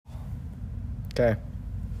Okay.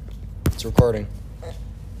 It's recording.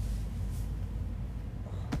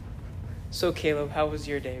 So, Caleb, how was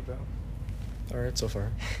your day, bro? All right so far.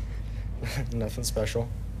 Nothing special.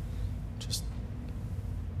 Just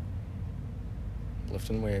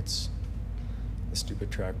lifting weights. The stupid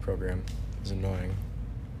track program is annoying.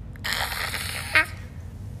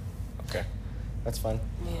 Okay. That's fine.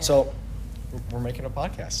 Yeah. So, we're making a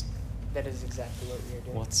podcast. That is exactly what we are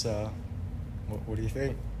doing. What do you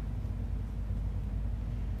think?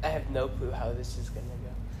 I have no clue how this is going to go.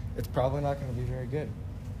 It's probably not going to be very good.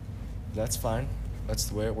 That's fine. That's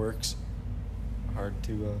the way it works. Hard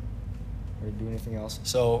to do anything else.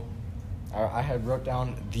 So, I had wrote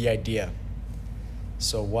down the idea.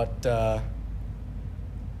 So what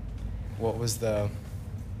was the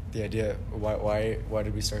idea? Why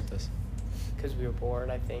did we start this? Because we were bored,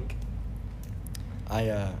 I think.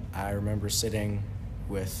 I remember sitting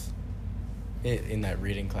in that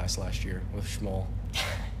reading class last year with Shmuel.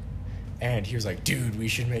 And he was like, dude, we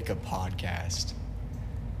should make a podcast.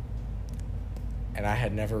 And I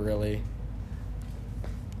had never really,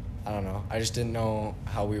 I don't know, I just didn't know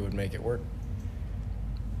how we would make it work.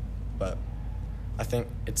 But I think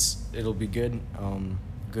it'll be good,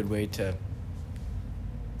 good way to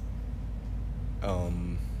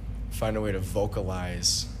find a way to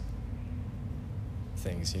vocalize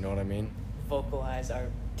things, you know what I mean? Vocalize our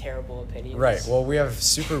terrible opinions. Right, well, we have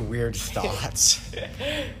super weird thoughts.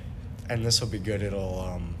 And this will be good.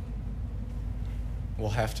 We'll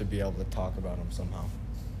have to be able to talk about them somehow.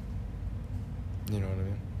 You know what I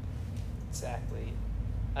mean? Exactly.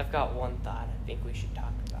 I've got one thought I think we should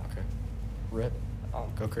talk about. Okay. Rip.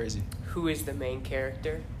 Go crazy. Who is the main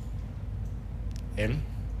character In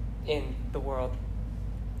the world?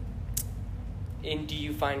 And do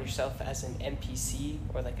you find yourself as an NPC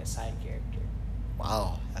or like a side character?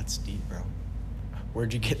 Wow, that's deep, bro.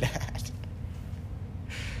 Where'd you get that?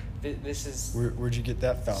 This is Where'd you get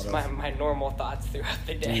that thought of? my normal thoughts throughout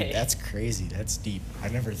the day. Dude, that's crazy. That's deep. I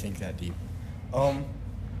never think that deep. I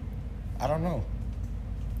don't know.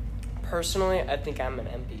 Personally, I think I'm an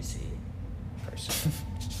NPC. Personally.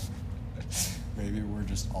 Maybe we're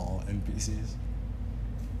just all NPCs.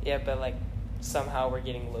 Yeah, but like somehow we're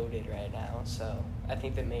getting loaded right now, so I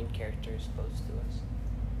think the main character is close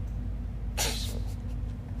to us. Personally.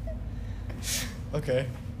 Okay.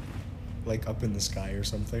 Like up in the sky or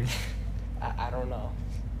something. I don't know.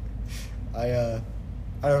 I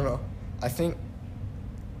don't know. I think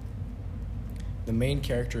the main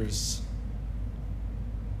character's,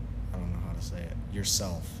 I don't know how to say it,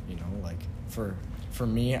 yourself, you know, like for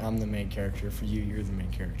me, I'm the main character, for you, you're the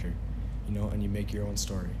main character, you know, and you make your own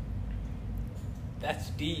story.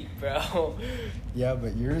 That's deep, bro. Yeah,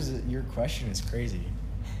 but your question is crazy.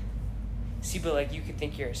 See, but like you could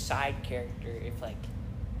think you're a side character if like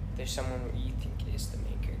there's someone you think is the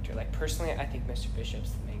main character. Like personally, I think Mr.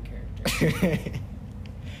 Bishop's the main character.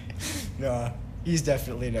 Nah, he's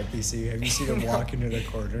definitely an NPC. Have you seen him walk into the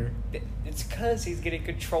corner? It's because he's getting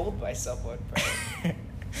controlled by someone, bro.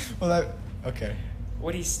 Well, okay.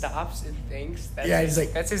 When he stops and thinks,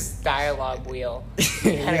 that's his dialogue wheel.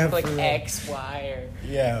 You Yeah, gotta click for real. X, Y, or...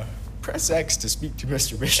 Yeah, press X to speak to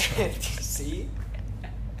Mr. Bishop. See?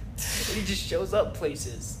 And he just shows up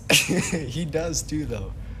places. He does too,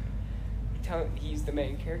 though. He's the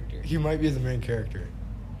main character. He might be the main character.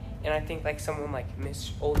 And I think like someone like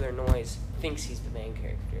Miss Older Noise thinks he's the main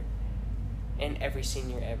character in every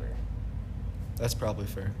senior ever. That's probably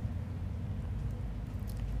fair.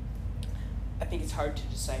 I think it's hard to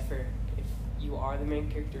decipher if you are the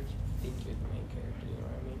main character, if you think you're the main character, you know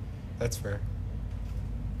what I mean? That's fair.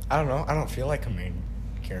 I don't know. I don't feel like a main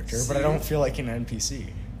character, but I See? don't feel like an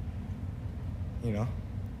NPC. You know?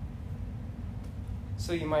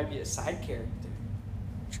 So you might be a side character.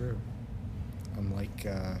 True. I'm like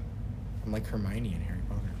Hermione in Harry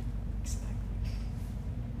Potter. Exactly.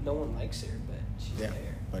 No one likes her, but she's Yeah,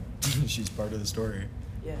 there. but she's part of the story.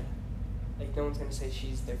 Yeah. Like, no one's gonna say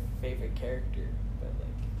she's their favorite character, but,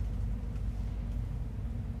 like...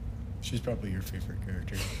 She's probably your favorite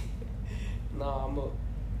character. No,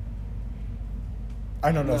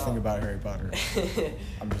 I know No. nothing about Harry Potter.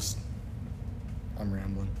 I'm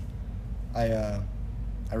rambling.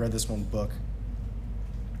 I read this one book.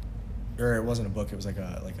 Or it wasn't a book, it was like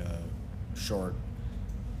a short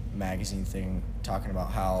magazine thing talking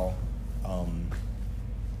about how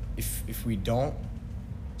if we don't,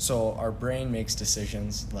 so our brain makes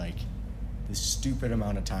decisions like this stupid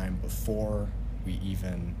amount of time before we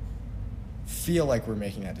even feel like we're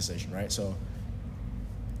making that decision, right? So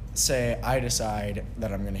say I decide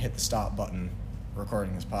that I'm going to hit the stop button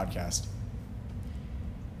recording this podcast,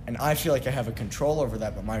 and I feel like I have a control over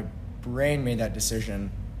that, but my brain made that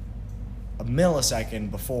decision a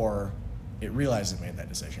millisecond before it realized it made that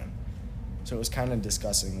decision. So it was kind of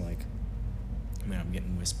discussing, like, man, I'm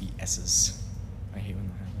getting wispy S's. I hate when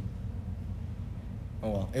that happens. Oh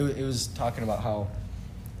well, it was talking about how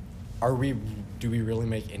do we really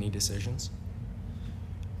make any decisions?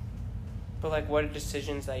 But like, what are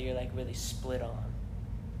decisions that you're like really split on?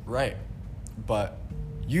 Right, but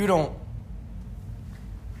you don't.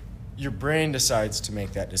 Your brain decides to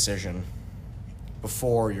make that decision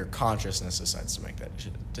before your consciousness decides to make that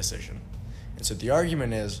decision. And so the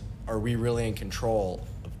argument is, are we really in control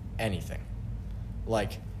of anything?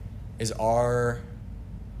 Like, is our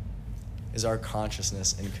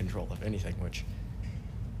consciousness in control of anything? Which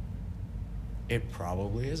it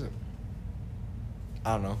probably isn't.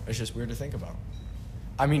 I don't know. It's just weird to think about.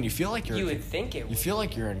 I mean, you feel like you're. You would think it would. You feel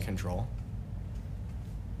like you're in control.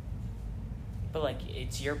 But like,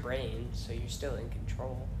 it's your brain, so you're still in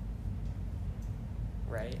control,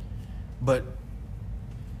 right? But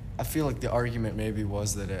I feel like the argument maybe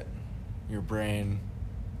was that your brain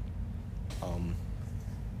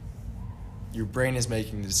is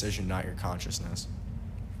making the decision, not your consciousness.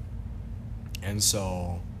 And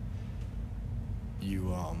so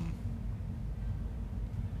you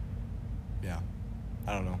yeah,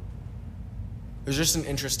 I don't know. It was just an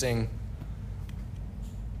interesting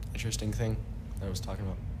thing that I was talking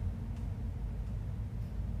about.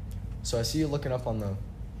 So I see you looking up on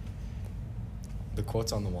the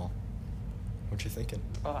quotes on the wall. What you thinking?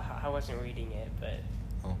 Oh, I wasn't reading it, but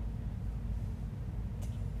Oh.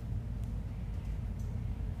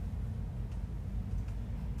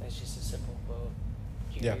 that's just a simple quote.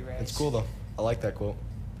 Yeah, Jerry Rice. it's cool though. I like that quote.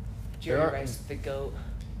 Jerry There are- Rice, the GOAT.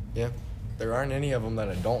 Yeah, there aren't any of them that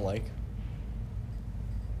I don't like.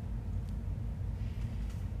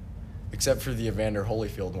 Except for the Evander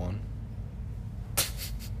Holyfield one.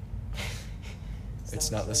 It's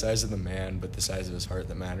not the size of the man, but the size of his heart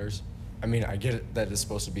that matters. I mean, I get it that it's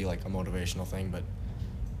supposed to be like a motivational thing, but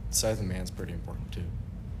the size of the man's pretty important too.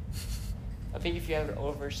 I think if you have an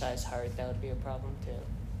oversized heart, that would be a problem too.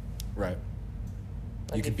 Right.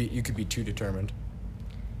 Like You could be too determined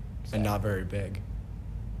and not very big,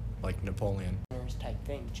 like Napoleon. Type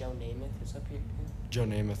thing. Joe Namath is up here too. Joe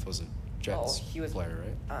Namath was a Jets player,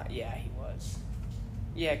 right? Yeah, he was.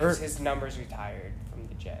 Yeah, because his numbers retired from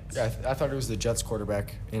the Jets. Yeah, I thought it was the Jets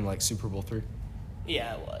quarterback in like Super Bowl III.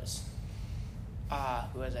 Yeah, it was.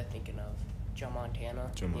 Who was I thinking of? Joe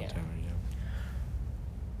Montana? Joe Montana, yeah.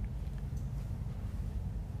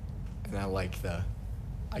 And I like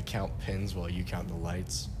I count pins while you count the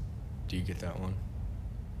lights. Do you get that one?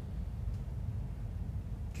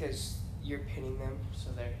 Because you're pinning them, so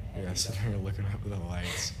they're heavy. Yeah, so they're looking up at the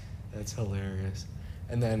lights. That's hilarious.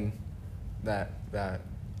 And then that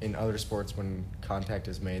in other sports, when contact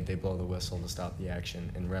is made, they blow the whistle to stop the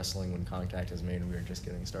action. In wrestling, when contact is made, we are just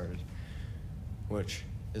getting started, which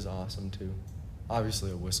is awesome too.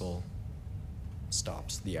 Obviously, a whistle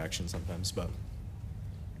stops the action sometimes, but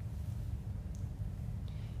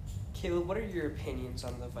Caleb, what are your opinions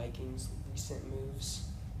on the Vikings' recent moves?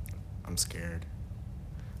 I'm scared.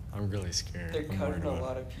 I'm really scared. They're I'm cutting worried a about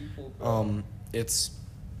lot of people, bro.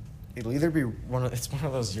 It'll either be it's one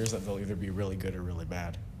of those years that they'll either be really good or really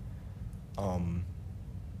bad.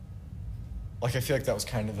 Like I feel like that was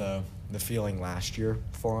kind of the feeling last year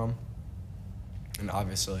for them. And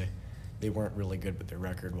obviously, they weren't really good, but their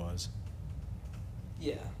record was.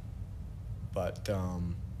 Yeah. But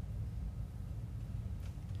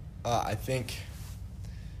I think.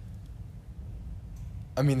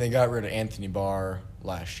 I mean, they got rid of Anthony Barr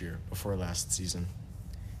last year, before last season,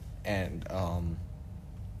 and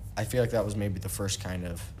I feel like that was maybe the first kind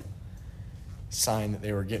of sign that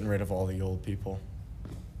they were getting rid of all the old people.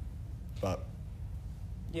 But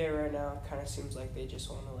Yeah, right now it kind of seems like they just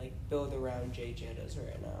want to like build around Jay Jettas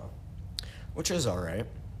right now. which is all right.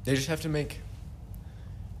 They just have to make.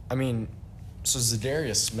 I mean, so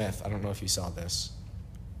Zadarius Smith, I don't know if you saw this,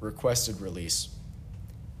 requested release,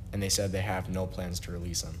 and they said they have no plans to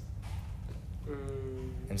release him.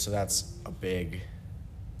 And so that's a big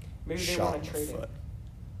Maybe they shot want in to the trade foot. him.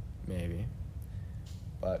 Maybe.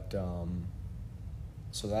 But,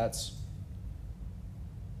 so that's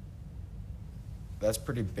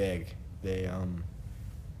pretty big. They, and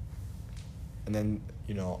then,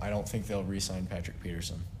 I don't think they'll re-sign Patrick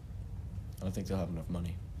Peterson. I don't think they'll have enough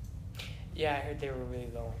money. Yeah, I heard they were really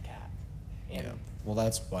low on cap. And Yeah. Well,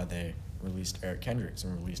 that's why they released Eric Kendricks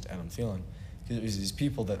and released Adam Thielen. Because it was these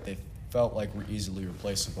people that they felt like were easily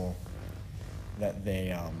replaceable that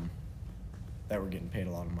they, that were getting paid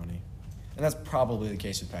a lot of money. And that's probably the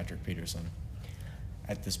case with Patrick Peterson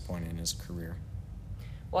at this point in his career.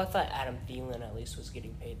 Well, I thought Adam Thielen at least was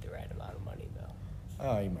getting paid the right amount of money, though.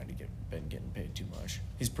 Oh, he might have been getting paid too much.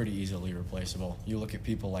 He's pretty easily replaceable. You look at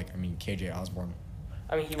people like, KJ Osborne.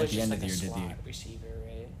 I mean, he was At the just end like of a the year, slot receiver,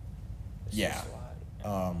 right? Just a Yeah.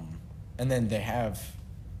 slot. And then they have,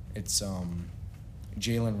 it's Jalen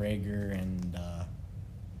Rager and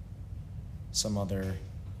some other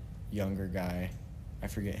younger guy. I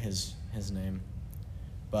forget his name.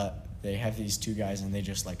 But they have these two guys, and they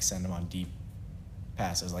just, like, send them on deep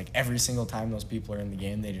passes. Like, every single time those people are in the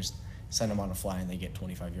game, they just send them on a fly, and they get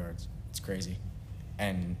 25 yards. It's crazy.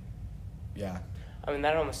 And, yeah. I mean,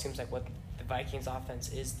 that almost seems like what the Vikings offense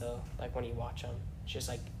is, though, like when you watch them. It's just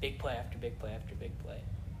like big play after big play after big play.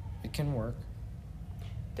 It can work.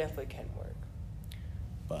 Definitely can work.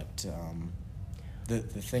 But the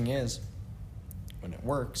thing is, when it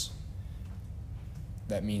works,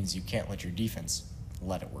 that means you can't let your defense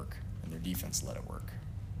let it work, and their defense let it work.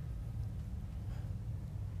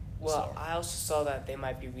 Well, So- I also saw that they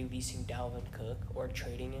might be releasing Dalvin Cook or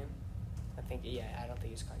trading him. I don't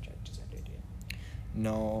think his contract is ended yet.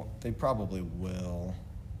 No, they probably will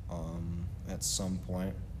at some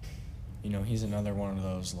point. He's another one of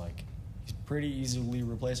those, like, he's pretty easily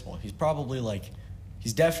replaceable. He's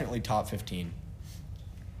definitely top 15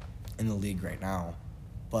 in the league right now.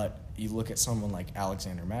 But you look at someone like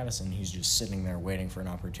Alexander Madison, who's just sitting there waiting for an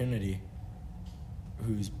opportunity,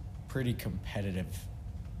 who's pretty competitive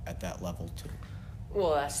at that level too.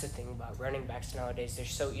 Well, that's the thing about running backs nowadays. They're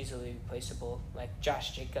so easily replaceable. Like,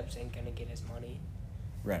 Josh Jacobs ain't going to get his money.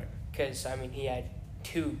 Right. Because, he had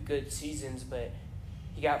 2 good seasons, but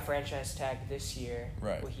he got franchise tag this year.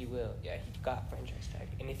 Right. Well, he will. Yeah, he got franchise tag.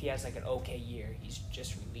 And if he has, like, an okay year, he's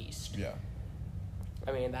just released. Yeah.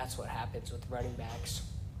 That's what happens with running backs.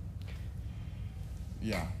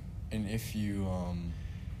 Yeah. And if you,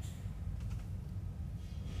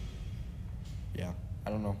 yeah, I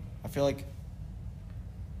don't know. I feel like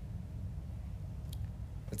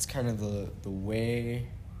it's kind of the way,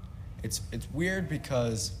 it's weird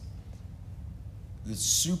because the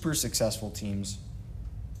super successful teams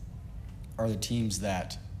are the teams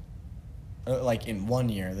that, like in one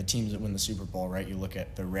year, the teams that win the Super Bowl, right? You look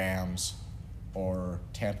at the Rams or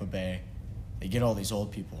Tampa Bay, they get all these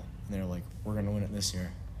old people, and they're like, we're going to win it this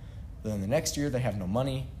year. But then the next year, they have no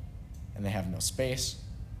money, and they have no space,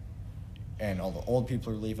 and all the old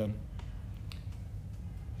people are leaving.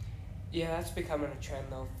 Yeah, that's becoming a trend,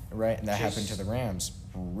 though. Right, and that happened to the Rams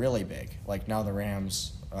really big. Like, now the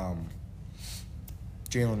Rams,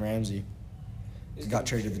 Jalen Ramsey got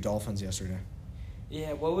traded to the Dolphins yesterday.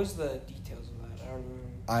 Yeah, what was the details of that?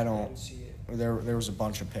 I didn't see it. There was a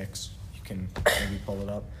bunch of picks. You can maybe pull it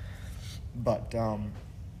up. But,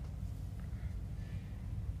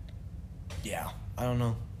 yeah, I don't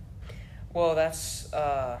know. Well, that's,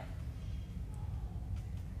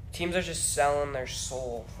 teams are just selling their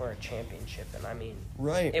soul for a championship, and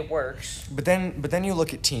Right. it works. But then you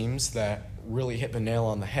look at teams that really hit the nail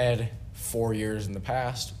on the head 4 years in the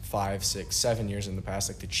past, 5, 6, 7 years in the past,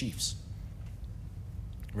 like the Chiefs.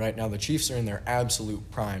 Right now, the Chiefs are in their absolute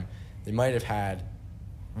prime. They might have had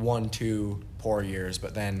 1, 2 poor years,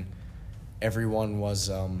 but then everyone was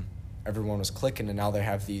clicking, and now they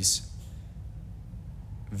have these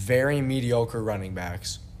very mediocre running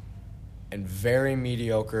backs and very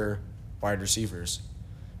mediocre wide receivers,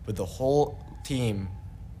 but the whole team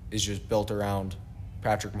is just built around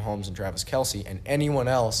Patrick Mahomes and Travis Kelce, and anyone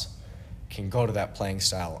else can go to that playing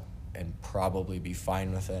style and probably be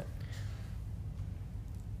fine with it.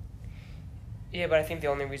 Yeah, but I think the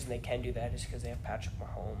only reason they can do that is because they have Patrick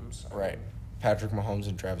Mahomes. Right. Patrick Mahomes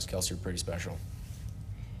and Travis Kelce are pretty special.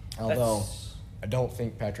 Although, I don't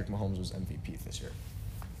think Patrick Mahomes was MVP this year.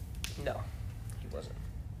 No, he wasn't.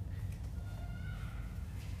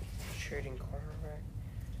 Trading cornerback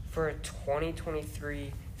for a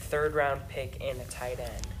 2023 third-round pick and a tight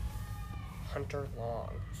end, Hunter Long.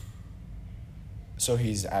 So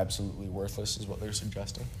he's absolutely worthless is what they're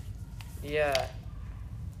suggesting? Yeah.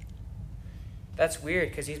 That's weird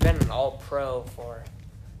because he's been an all-pro for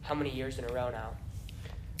how many years in a row now?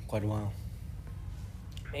 Quite a while.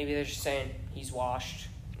 Maybe they're just saying he's washed.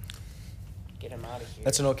 Get him out of here.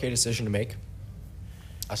 That's an okay decision to make.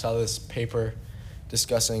 I saw this paper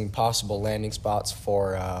discussing possible landing spots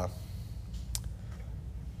for, I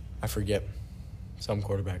forget, some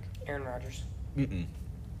quarterback. Aaron Rodgers.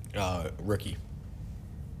 Rookie.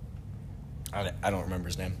 I don't remember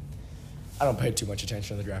his name. I don't pay too much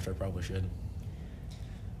attention to the draft. I probably should.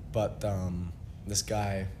 But this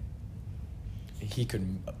guy, he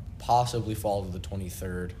could possibly fall to the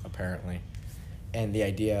 23rd, apparently. And the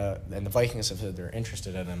idea, and the Vikings have said they're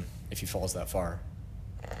interested in him if he falls that far,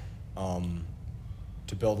 to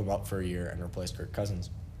to build him up for a year and replace Kirk Cousins.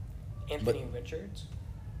 Anthony Richards?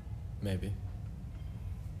 Maybe.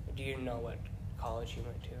 Do you know what college he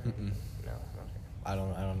went to? Mm-mm. No. Okay. I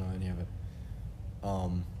don't know any of it.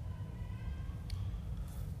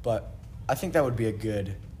 But I think that would be a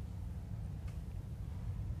good.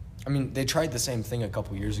 I mean, they tried the same thing a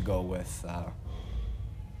couple years ago with. I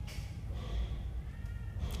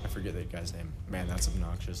forget that guy's name. Man, that's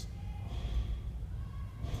obnoxious.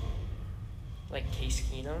 Like Case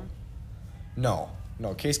Keenum? No.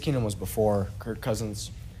 Case Keenum was before Kirk Cousins.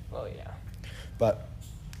 Oh yeah. But,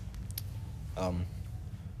 yeah,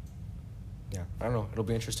 I don't know. It'll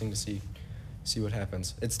be interesting to see what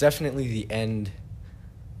happens. It's definitely the end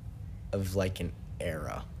of like an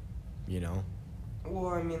era, you know.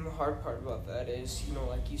 Well, I mean, the hard part about that is,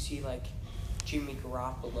 like you see like Jimmy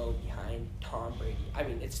Garoppolo behind Tom Brady. I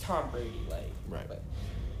mean, it's Tom Brady, like, right.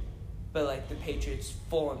 But like the Patriots'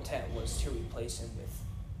 full intent was to replace him with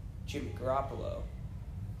Jimmy Garoppolo.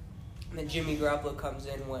 And then Jimmy Garoppolo comes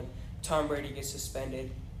in when Tom Brady gets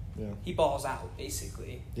suspended. Yeah. He balls out,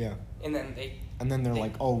 basically. Yeah. And then they're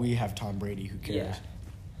like, oh, we have Tom Brady. Who cares?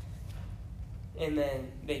 Yeah. And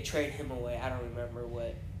then they trade him away. I don't remember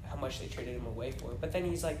how much they traded him away for. But then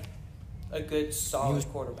he's like a good, solid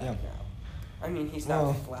quarterback now. I mean, he's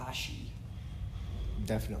not flashy.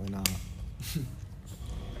 Definitely not.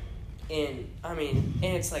 And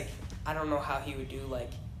it's like, I don't know how he would do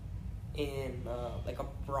like in like a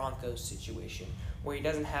Broncos situation where he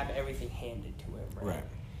doesn't have everything handed to him, right?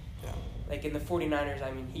 Yeah. Like in the 49ers,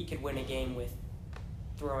 I mean, he could win a game with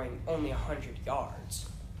throwing only 100 yards.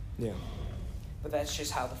 Yeah. But that's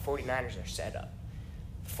just how the 49ers are set up.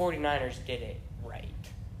 The 49ers did it right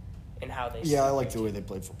in how they Yeah, I like the way they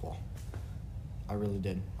played football. I really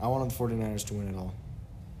did. I wanted the 49ers to win it all.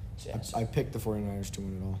 Yes. I picked the 49ers to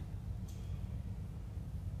win it all.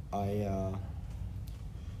 I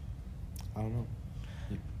don't know.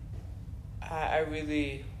 I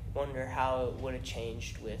really wonder how it would have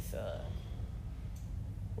changed with,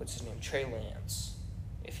 what's his name, Trey Lance,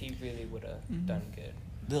 if he really would have done good.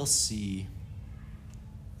 They'll see.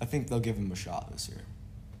 I think they'll give him a shot this year.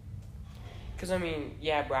 Because, I mean,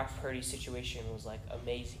 yeah, Brock Purdy's situation was, like,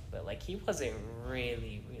 amazing, but, like, he wasn't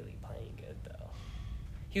really, really playing good, though.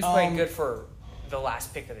 He was playing good for the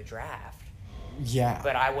last pick of the draft. Yeah.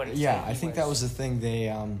 But I wouldn't say I think that was the thing.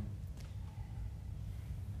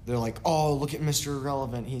 They're like, oh, look at Mr.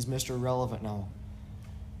 Irrelevant. He's Mr. Irrelevant now.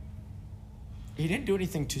 He didn't do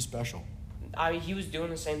anything too special. I mean, he was doing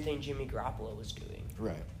the same thing Jimmy Garoppolo was doing.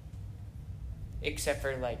 Right. Except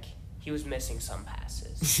for, like, he was missing some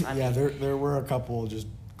passes. I yeah, mean, there were a couple just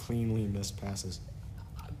cleanly missed passes.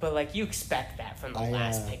 But, like, you expect that from the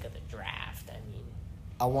last pick of the draft. I mean,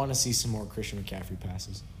 I want to see some more Christian McCaffrey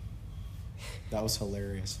passes. That was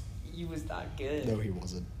hilarious. He was not good. No, he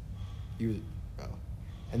wasn't. He was,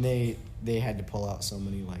 and they had to pull out so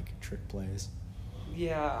many like trick plays.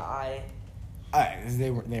 Yeah, they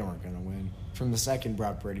weren't gonna win. From the second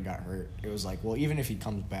Brock Brady got hurt, it was like, well, even if he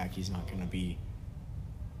comes back, he's not gonna be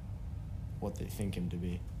what they think him to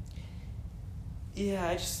be.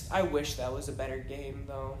 Yeah, I wish that was a better game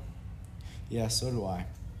though. Yeah, so do I.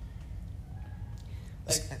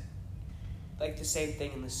 Like the same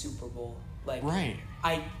thing in the Super Bowl. Like, right.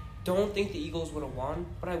 I don't think the Eagles would have won,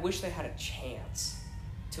 but I wish they had a chance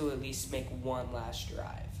to at least make one last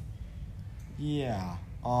drive. Yeah.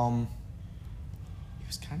 It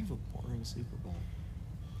was kind of a boring Super Bowl.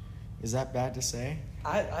 Is that bad to say?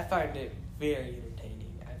 I find it very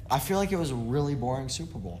entertaining. I feel like it was a really boring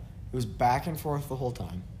Super Bowl. It was back and forth the whole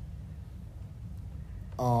time.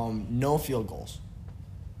 No field goals.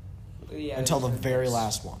 Yeah, until the very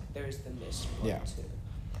last one. There's the missed one, too.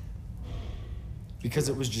 Because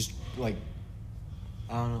it was just, like,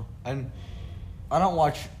 I don't know. And I don't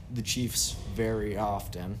watch the Chiefs very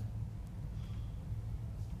often.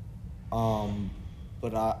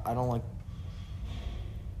 But I don't like...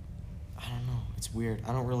 I don't know. It's weird.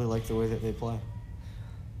 I don't really like the way that they play.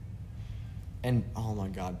 And, oh my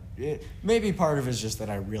God. Maybe part of it is just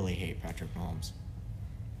that I really hate Patrick Mahomes.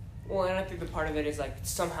 Well, and I think the part of it is, like,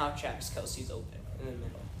 somehow Travis Kelce's open in the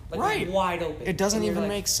middle. Like, right. Wide open. It doesn't even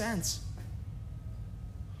make sense.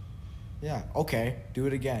 Yeah, okay. Do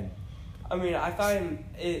it again. I mean, I find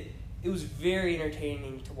it was very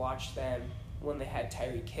entertaining to watch them when they had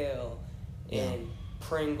Tyreek Hill and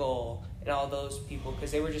Pringle and all those people,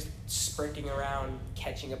 because they were just sprinting around,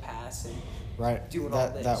 catching a pass and doing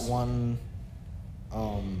all this. That one,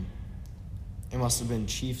 it must have been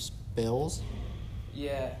Chiefs-Bills.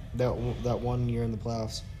 Yeah. That one year in the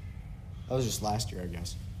playoffs. That was just last year, I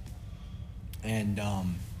guess. And that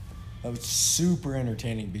was super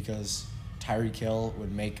entertaining because Tyreek Hill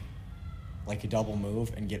would make like a double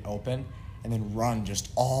move and get open and then run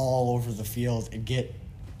just all over the field and get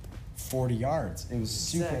 40 yards. It was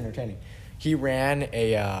super entertaining. He ran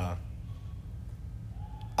a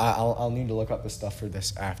I'll need to look up the stuff for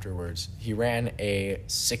this afterwards. He ran a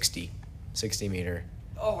 60 meter.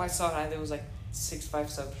 Oh, I saw it. I think it was like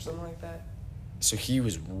 6.57 or something like that. So he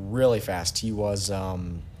was really fast. He was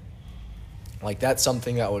like that's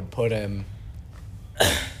something that would put him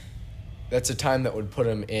that's a time that would put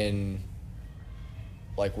him in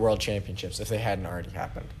like world championships if they hadn't already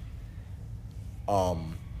happened.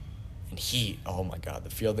 And he, oh my God, the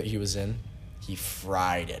field that he was in, he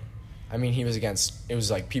fried it. I mean, he was against, it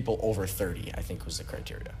was like people over 30, I think was the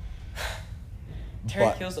criteria.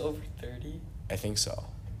 Tyreek Hill's over 30? I think so.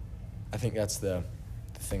 I think that's the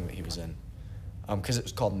thing that he was in. Because it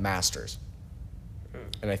was called Masters.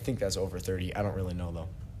 And I think that's over 30. I don't really know, though.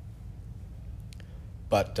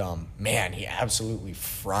 But, man, he absolutely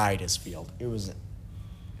fried his field. It was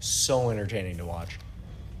so entertaining to watch.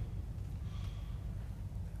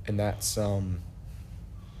 And that's, I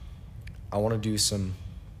want to do some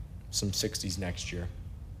 60s next year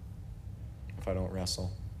if I don't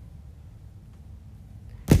wrestle.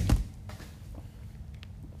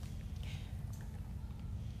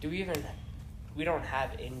 We don't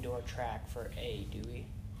have indoor track for A, do we?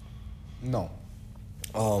 No.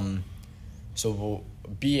 So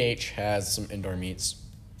BH has some indoor meets.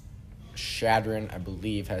 Shadron, I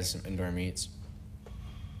believe, has some indoor meets.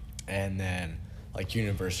 And then, like,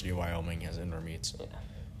 University of Wyoming has indoor meets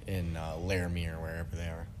in Laramie or wherever they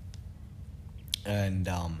are. And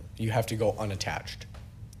you have to go unattached.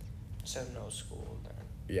 So no school then.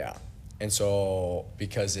 Yeah. And so,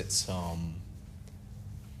 because it's,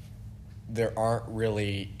 there aren't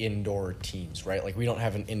really indoor teams, right? Like, we don't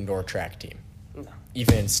have an indoor track team. No.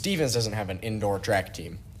 Even Stevens doesn't have an indoor track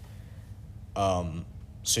team. So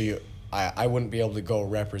I wouldn't be able to go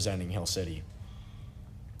representing Hill City.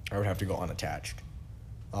 I would have to go unattached.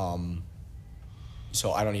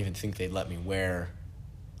 So I don't even think they'd let me wear,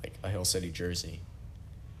 like, a Hill City jersey.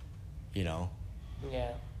 You know?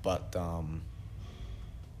 Yeah. But,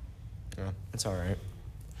 yeah, it's all right.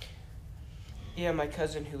 Yeah, my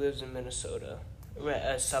cousin who lives in Minnesota,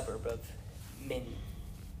 a suburb of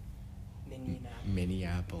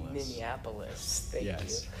Minneapolis.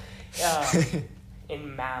 Thank you.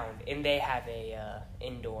 In Mound, and they have a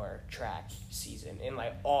indoor track season in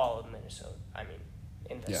like all of Minnesota. I mean,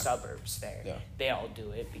 in the suburbs there, they all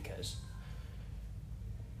do it because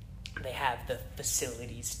they have the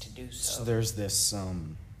facilities to do so. So there's this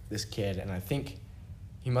kid, and I think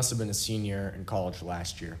he must have been a senior in college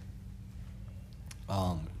last year.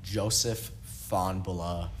 Joseph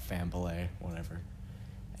Fanbele, whatever.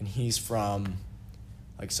 And he's from,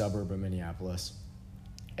 like, suburb of Minneapolis.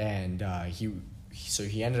 And he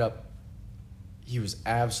was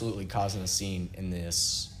absolutely causing a scene in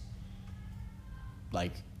this,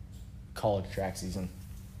 like, college track season,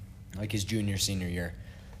 like his senior year.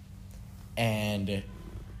 And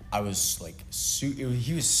I was, like,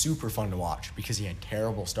 he was super fun to watch because he had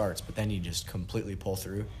terrible starts, but then he'd just completely pull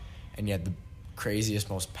through. And he had the craziest,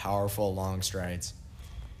 most powerful long strides.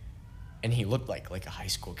 And he looked like a high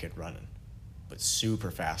school kid running, but super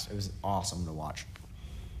fast. It was awesome to watch.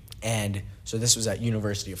 And so this was at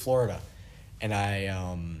University of Florida.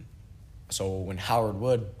 And so when Howard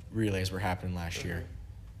Wood relays were happening last year,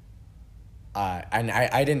 and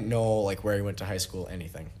I didn't know, like, where he went to high school,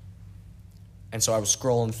 anything. And so I was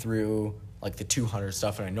scrolling through, like, the 200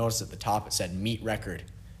 stuff, and I noticed at the top it said meet record,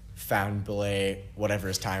 Fanbele, whatever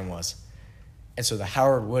his time was. And so the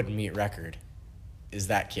Howard Wood meet record is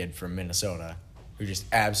that kid from Minnesota who just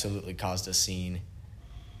absolutely caused a scene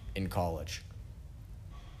in college.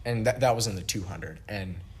 And that was in the 200.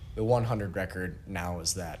 And the 100 record now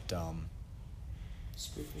is that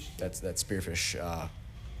Spearfish. That's that Spearfish.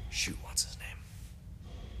 What's his name?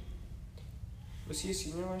 Was he a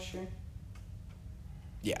senior last year?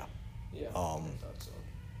 Yeah. Yeah. I thought so.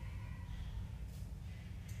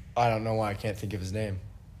 I don't know why I can't think of his name.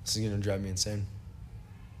 This is gonna drive me insane.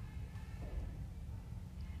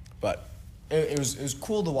 But it was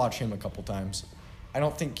cool to watch him a couple times. I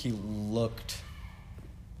don't think he looked.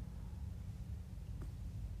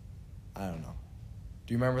 I don't know.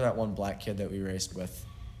 Do you remember that one black kid that we raced with?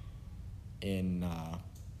 He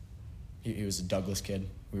was a Douglas kid.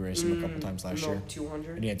 We raced him a couple times last year.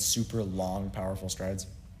 200. And he had super long, powerful strides.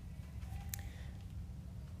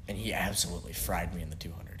 And he absolutely fried me in the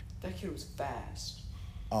 200. That kid was fast.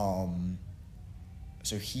 So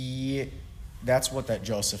that's what that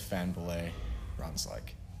Joseph Fanbele runs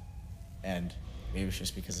like. And maybe it's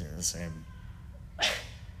just because they're the same.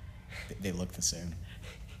 they look the same.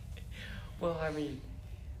 Well, I mean,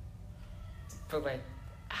 but like,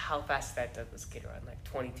 how fast did that Douglas kid run? Like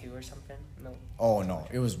 22 or something? No. Oh no,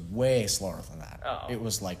 it was way slower than that. Oh. It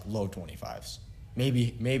was like low 25s.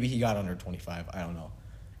 Maybe he got under 25. I don't know.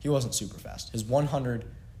 He wasn't super fast. His 100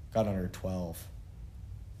 got under 12.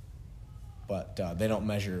 But they don't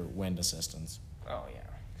measure wind assistance. Oh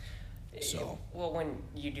yeah. So. Well, when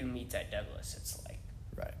you do meets at Douglas, it's like.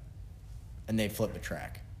 Right. And they flip the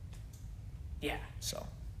track. Yeah. So.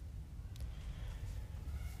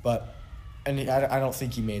 But, and I don't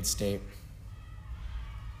think he made state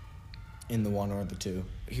in the 1 or the 2.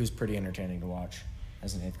 He was pretty entertaining to watch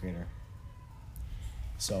as an 8th grader.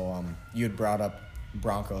 So, you had brought up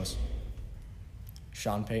Broncos.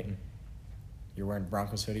 Sean Payton. You're wearing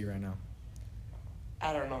Broncos hoodie right now.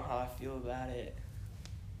 I don't know how I feel about it.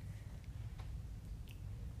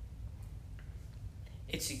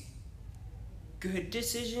 It's a good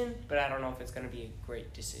decision, but I don't know if it's going to be a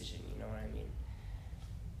great decision. You know what I mean?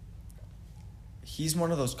 He's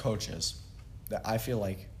one of those coaches that I feel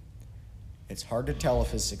like it's hard to tell if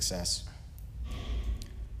his success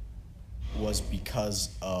was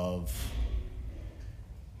because of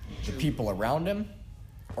the people around him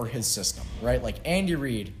or his system, right? Like Andy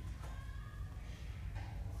Reid.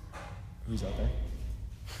 Who's out there?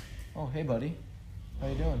 Oh, hey, buddy. How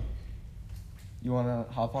you doing? You want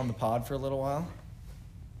to hop on the pod for a little while?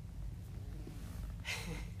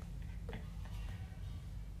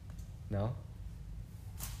 No?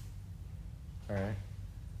 All right.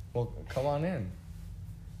 Well, come on in.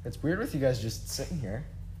 It's weird with you guys just sitting here.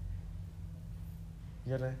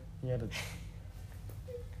 You gotta.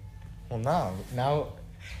 Well, now.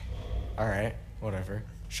 All right, whatever.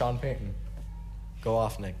 Sean Payton. Go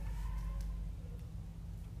off, Nick.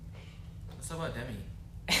 What's up about Demi?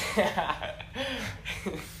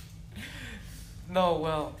 No,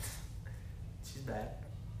 well. She's bad.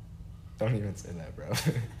 Don't even say that, bro.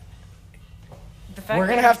 The fact We're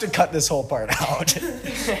gonna that have to cut this whole part out.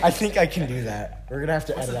 I think I can do that. We're gonna have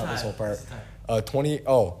to What's edit the out this time? whole part. What's the time? 20.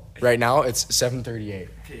 Oh, right now it's 7:38.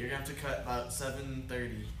 Okay, you're gonna have to cut about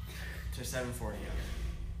 7:30 to 7:40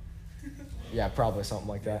 out. Yeah, probably something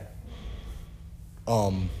like that.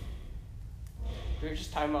 we were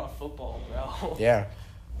just talking about football, bro. Yeah,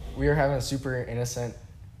 we were having a super innocent.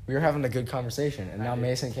 We were having a good conversation, and now I did.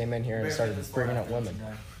 Mason came in here and Better started cut this bringing part up out, women.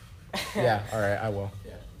 don't you know? Yeah, all right, I will.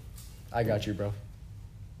 Yeah. I got you, bro.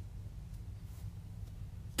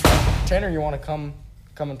 Tanner, you want to come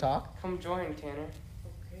and talk? Come join, Tanner.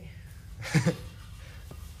 Okay.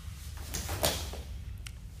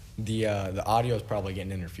 The audio is probably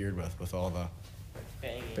getting interfered with all the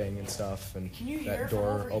Banging. banging stuff and Can you hear that from door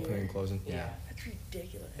over opening here? and closing. Yeah. That's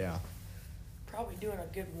ridiculous. Yeah. Probably doing a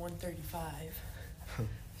good 135.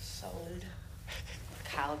 Solid.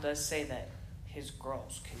 Kyle does say that his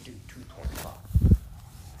girls can do 225.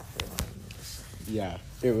 Yeah.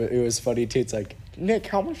 It was funny too. It's like, Nick,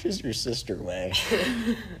 how much does your sister weigh?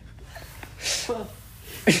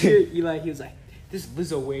 Eli, he was like, this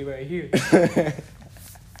Lizzo way right here.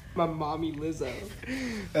 My mommy Lizzo.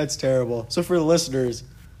 That's terrible. So for the listeners,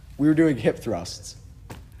 we were doing hip thrusts.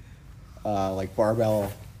 Like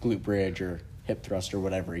barbell glute bridge or hip thrust or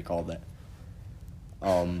whatever he called it.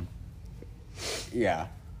 Yeah.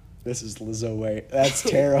 This is Lizzo weight. That's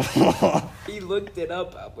terrible. He looked it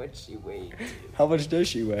up how much she weighed. How much does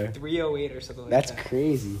she weigh? 308 or something like That's that.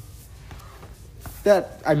 crazy.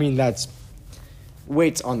 That's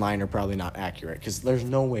weights online are probably not accurate because there's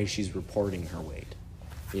no way she's reporting her weight,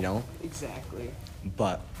 you know? Exactly.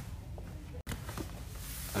 But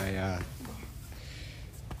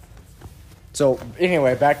so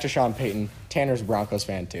anyway, back to Sean Payton. Tanner's a Broncos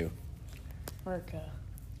fan too. America.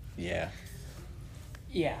 Yeah.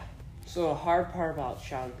 Yeah. So the hard part about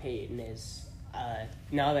Sean Payton is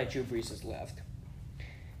now that Drew Brees has left,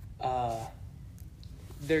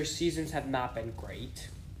 their seasons have not been great.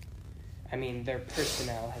 I mean, their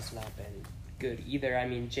personnel has not been good either. I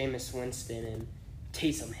mean, Jameis Winston and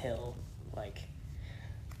Taysom Hill,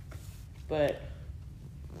 but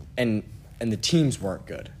And the teams weren't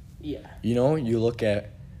good. yeah. You know, you look at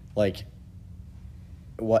like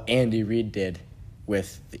what Andy Reid did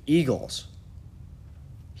with the Eagles.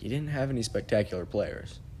 He didn't have any spectacular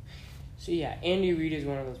players. So yeah, Andy Reid is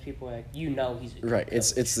one of those people that he's a good Right.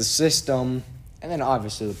 coach. It's the system, and then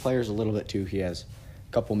obviously the players a little bit too. He has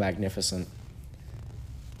a couple magnificent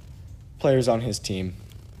players on his team,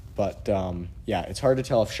 but yeah, it's hard to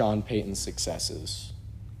tell if Sean Payton's success is,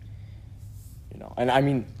 you know. And I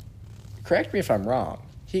mean, correct me if I'm wrong.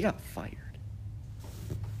 He got fired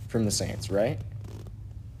from the Saints, right?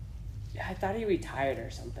 I thought he retired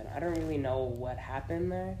or something. I don't really know what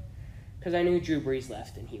happened there. Because I knew Drew Brees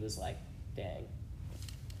left, and he was like, dang,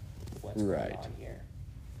 what's Right. going on here?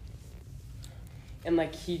 And,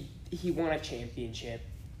 like, he won a championship.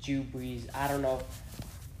 Drew Brees, I don't know.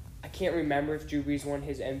 I can't remember if Drew Brees won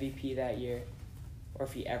his MVP that year or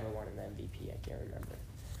if he ever won an MVP. I can't remember.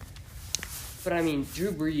 But, I mean,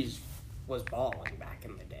 Drew Brees was balling back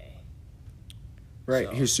in the day. Right.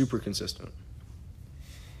 So- He was super consistent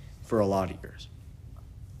for a lot of years.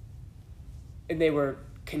 And they were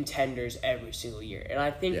contenders every single year. And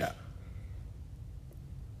I think Yeah.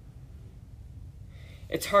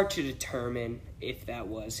 it's hard to determine if that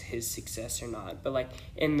was his success or not. But, like,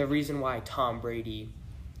 and the reason why Tom Brady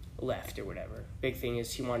left or whatever, big thing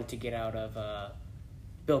is he wanted to get out of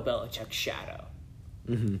Bill Belichick's shadow.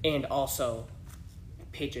 Mm-hmm. And also,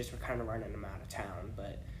 Patriots were kind of running him out of town.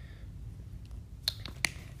 But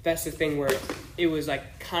that's the thing where it was,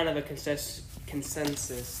 like, kind of a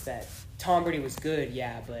consensus that Tom Brady was good,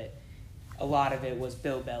 yeah, but a lot of it was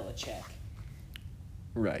Bill Belichick.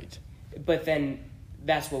 Right. But then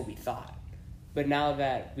that's what we thought. But now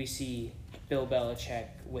that we see Bill Belichick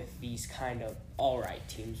with these kind of all-right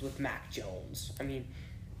teams, with Mac Jones, I mean,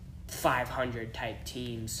 500 type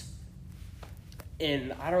teams.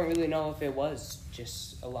 And I don't really know if it was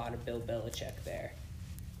just a lot of Bill Belichick there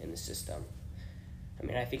in the system. I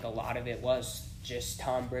mean, I think a lot of it was just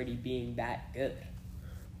Tom Brady being that good.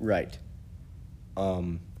 Right.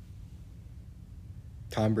 Tom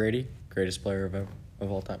Brady, greatest player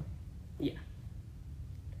of all time. Yeah.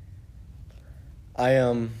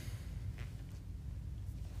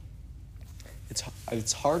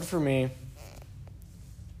 It's hard for me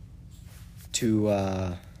to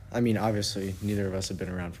I mean, obviously neither of us have been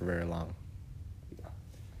around for very long.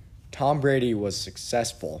 Tom Brady was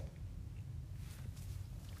successful,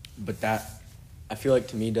 but that, I feel like,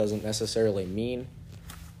 to me, doesn't necessarily mean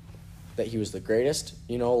that he was the greatest.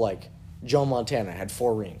 You know, like Joe Montana had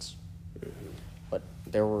 4 rings, but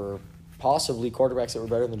there were possibly quarterbacks that were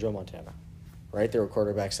better than Joe Montana, right? There were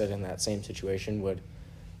quarterbacks that in that same situation would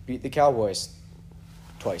beat the Cowboys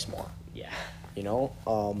twice more, Yeah. you know?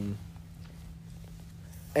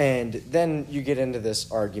 And then you get into this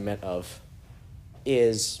argument of,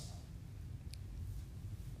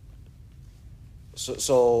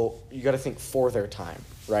 So you got to think for their time,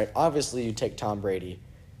 right? Obviously, you take Tom Brady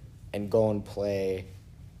and go and play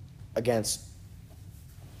against,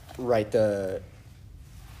 right, the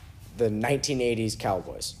 1980s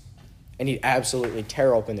Cowboys, and he'd absolutely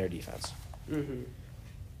tear open their defense. Mm-hmm.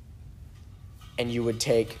 And you would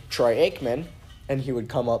take Troy Aikman, and he would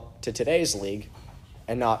come up to today's league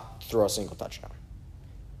and not throw a single touchdown.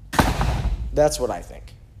 That's what I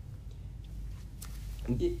think.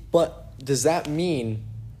 But does that mean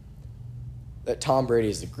that Tom Brady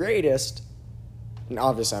is the greatest? And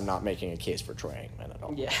obviously, I'm not making a case for Troy Aikman at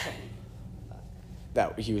all. Yeah.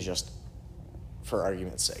 That he was just for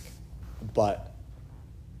argument's sake. But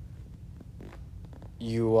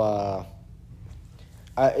you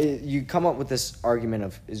come up with this argument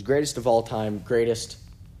of is greatest of all time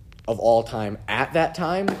at that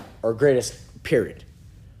time, or greatest period,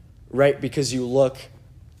 right? Because we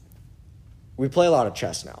play a lot of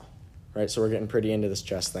chess now, right? So we're getting pretty into this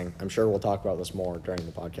chess thing. I'm sure we'll talk about this more during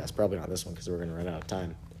the podcast. Probably not this one because we're going to run out of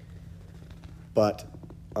time. But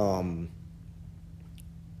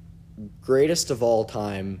greatest of all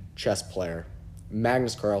time chess player,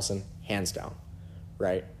 Magnus Carlsen, hands down,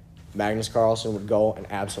 right? Magnus Carlsen would go and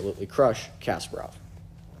absolutely crush Kasparov.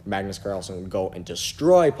 Magnus Carlsen would go and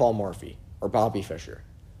destroy Paul Morphy or Bobby Fischer.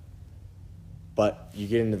 But you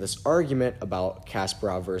get into this argument about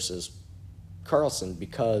Kasparov versus Carlsen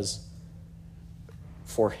because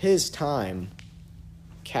for his time,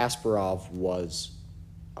 Kasparov was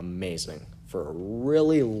amazing for a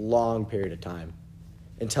really long period of time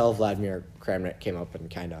until Vladimir Kramnik came up and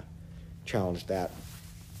kind of challenged that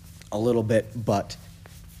a little bit. But,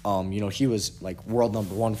 he was like world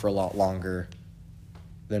number 1 for a lot longer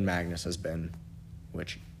than Magnus has been,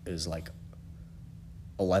 which is like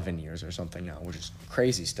 11 years or something now, which is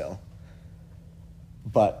crazy still.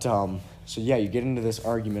 But, so yeah, you get into this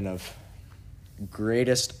argument of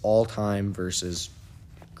greatest all-time versus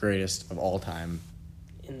greatest of all time.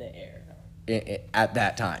 In the air. At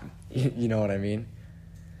that time. You know what I mean?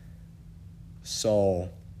 So,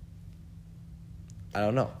 I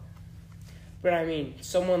don't know. But, I mean,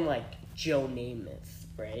 someone like Joe Namath,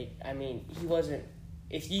 right? I mean, he wasn't...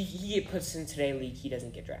 If he get puts in today's league, he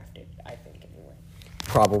doesn't get drafted, I think, anyway.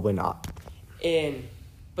 Probably not.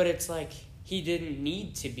 But it's like, he didn't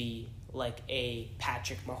need to be like a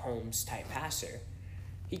Patrick Mahomes type passer.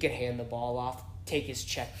 He could hand the ball off, take his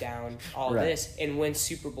check down, all Right. this, and win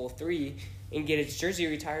Super Bowl III and get his jersey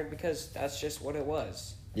retired because that's just what it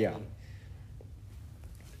was. Yeah.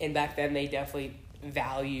 And back then, they definitely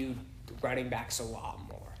valued running backs a lot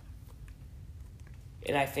more.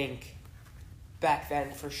 And I think back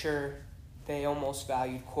then, for sure, they almost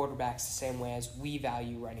valued quarterbacks the same way as we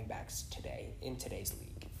value running backs today in today's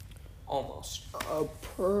league. Almost.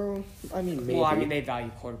 Maybe. Well, I mean, they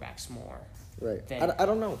value quarterbacks more. Right. Then- I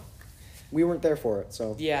don't know. We weren't there for it,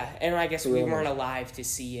 so. Yeah, and I guess We we almost- weren't alive to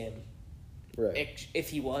see him Right. if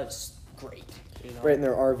he was great. You know? Right, and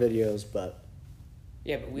there are videos, but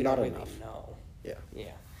Yeah, but we Not don't really enough. know. yeah.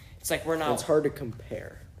 Yeah. It's like we're not. It's hard to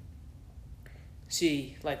compare.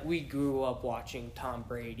 See, like we grew up watching Tom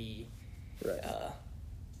Brady Right.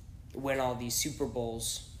 win all these Super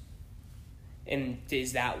Bowls. And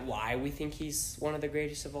is that why we think he's one of the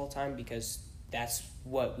greatest of all time? Because that's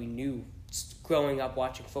what we knew growing up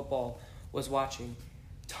watching football, was watching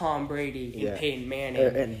Tom Brady and Yeah. Peyton Manning.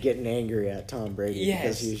 And getting angry at Tom Brady Yes.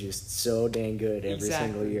 because he was just so dang good every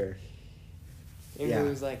single Exactly. year. And Yeah. it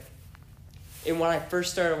was like, and when I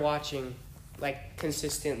first started watching, like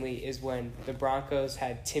consistently, is when the Broncos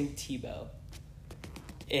had Tim Tebow.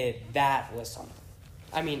 That was something.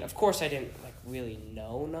 I mean, of course, I didn't like really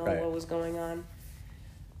know Right. what was going on,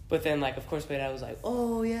 but then like, of course, my dad was like,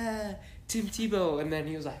 "Oh yeah, Tim Tebow," and then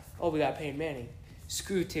he was like, "Oh, we got Peyton Manning."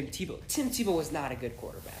 Screw Tim Tebow. Tim Tebow was not a good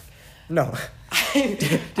quarterback. No.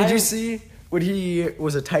 Did you see when he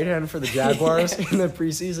was a tight end for the Jaguars in the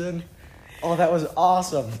preseason? Oh, that was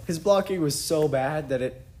awesome. His blocking was so bad that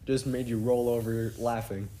it just made you roll over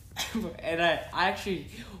laughing. And I actually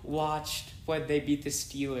watched when they beat the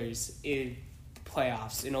Steelers in the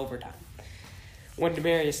playoffs in overtime. When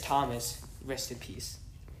Demaryius Thomas, rest in peace,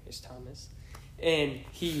 Demaryius Thomas, and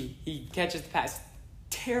he catches the pass,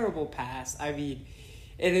 terrible pass. I mean,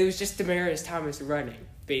 and it was just Demaryius Thomas running,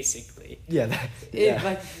 basically. Yeah.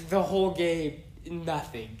 Like the whole game,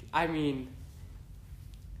 nothing. I mean,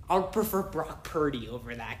 I would prefer Brock Purdy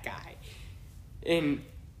over that guy. And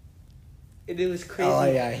it was crazy. Oh,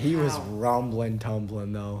 yeah. He was how- rumbling,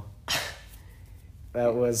 tumbling, though.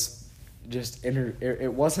 That was just...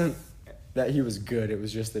 It wasn't that he was good. It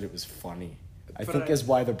was just that it was funny. I But think is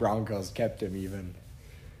why the Broncos kept him even.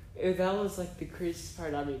 That was like the craziest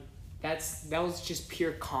part. I mean, that was just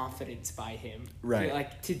pure confidence by him. Right.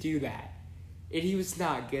 Like to do that. And he was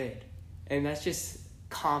not good. And that's just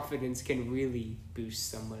confidence can really boost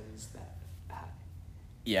someone's that high.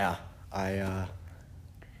 Yeah.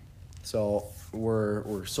 So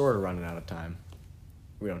we're sort of running out of time.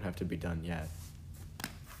 We don't have to be done yet.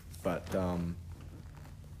 But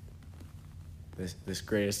this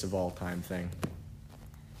greatest of all time thing.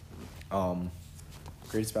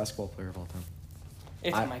 Greatest basketball player of all time.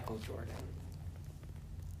 It's I- Michael Jordan.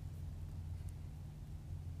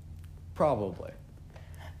 Probably.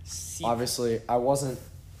 See, Obviously, I wasn't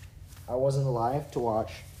alive to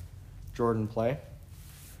watch Jordan play.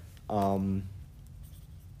 I'm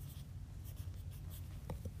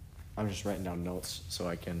just writing down notes so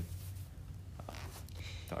I can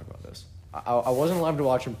talk about this. I wasn't alive to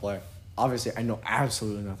watch him play. Obviously, I know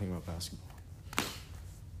absolutely nothing about basketball.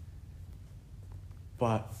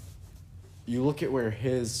 But you look at where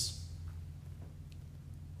his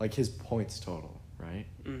points total, right,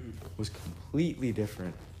 was completely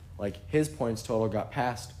different. Like, his points total got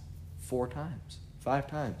passed 4 times, 5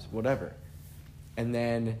 times, whatever. And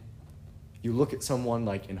then you look at someone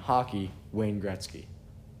like in hockey, Wayne Gretzky.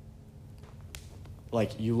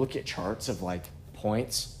 Like, you look at charts of, like,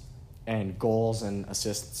 points and goals and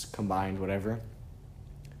assists combined, whatever.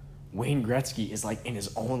 Wayne Gretzky is, like, in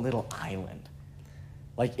his own little island.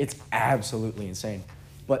 Like, it's absolutely insane.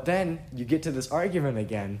 But then you get to this argument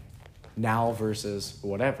again, now versus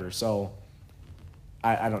whatever. So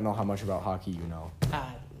I don't know how much about hockey you know.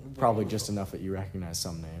 Probably just enough that you recognize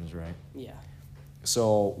some names, right? Yeah.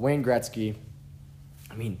 So Wayne Gretzky,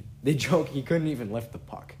 I mean, they joke he couldn't even lift the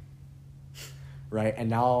puck, right? And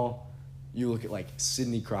now you look at like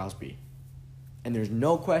Sidney Crosby, and there's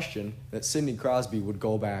no question that Sidney Crosby would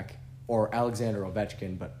go back, or Alexander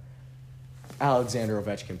Ovechkin, but Alexander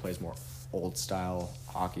Ovechkin plays more old style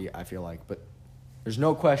hockey, I feel like. But there's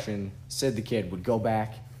no question Sid the Kid would go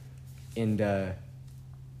back into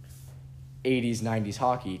 80s, 90s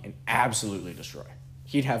hockey and absolutely destroy.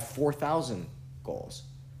 He'd have 4,000 goals.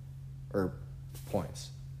 Or points.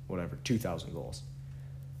 Whatever. 2,000 goals.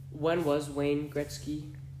 When was Wayne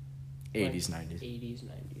Gretzky? 80s, 90s. 80s,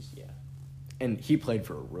 90s, yeah. And he played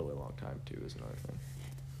for a really long time, too, is another thing.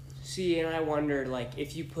 See, and I wonder, like,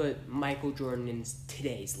 if you put Michael Jordan in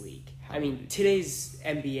today's league. I mean, today's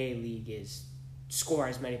NBA league is score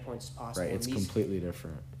as many points as possible. Right, it's And these- completely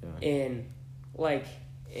different. Yeah. And, like,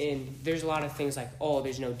 And there's a lot of things like, oh,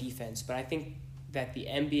 there's no defense. But I think that the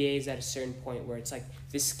NBA is at a certain point where it's like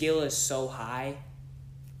the skill is so high,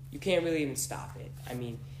 you can't really even stop it. I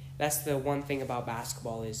mean, that's the one thing about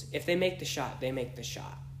basketball is if they make the shot, they make the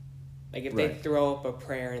shot. Like if they Right. throw up a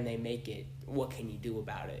prayer and they make it, what can you do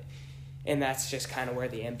about it? And that's just kind of where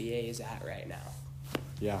the NBA is at right now.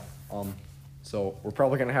 Yeah. So we're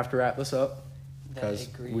probably gonna have to wrap this up because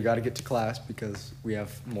Agreed. we got to get to class because we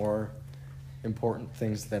have more important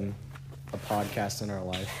things than a podcast in our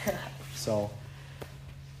life. So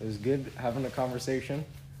it was good having a conversation.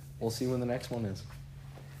 We'll see when the next one is.